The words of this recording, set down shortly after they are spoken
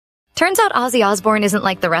Turns out Ozzy Osbourne isn't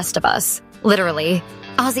like the rest of us. Literally.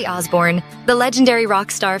 Ozzy Osbourne, the legendary rock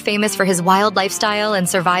star famous for his wild lifestyle and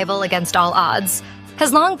survival against all odds,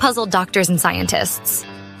 has long puzzled doctors and scientists.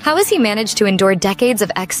 How has he managed to endure decades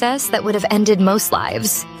of excess that would have ended most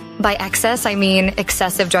lives? By excess, I mean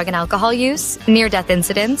excessive drug and alcohol use, near-death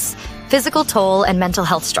incidents, physical toll, and mental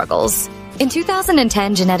health struggles. In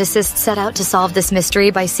 2010, geneticists set out to solve this mystery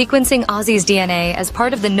by sequencing Ozzy's DNA as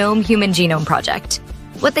part of the GNOME Human Genome Project.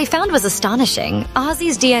 What they found was astonishing.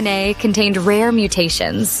 Ozzy's DNA contained rare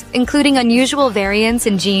mutations, including unusual variants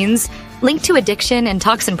in genes linked to addiction and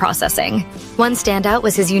toxin processing. One standout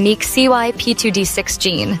was his unique CYP2D6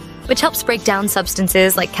 gene, which helps break down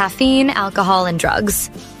substances like caffeine, alcohol, and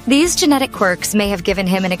drugs. These genetic quirks may have given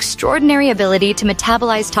him an extraordinary ability to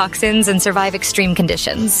metabolize toxins and survive extreme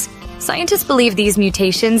conditions. Scientists believe these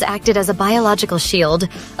mutations acted as a biological shield,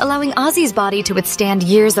 allowing Ozzy's body to withstand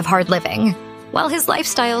years of hard living. While his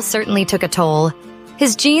lifestyle certainly took a toll,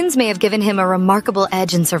 his genes may have given him a remarkable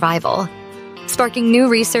edge in survival, sparking new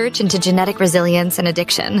research into genetic resilience and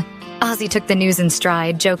addiction. Ozzy took the news in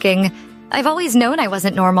stride, joking, "I've always known I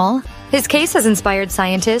wasn't normal." His case has inspired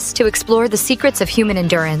scientists to explore the secrets of human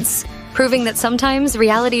endurance, proving that sometimes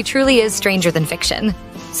reality truly is stranger than fiction.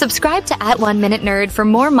 Subscribe to @1MinuteNerd for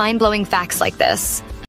more mind-blowing facts like this.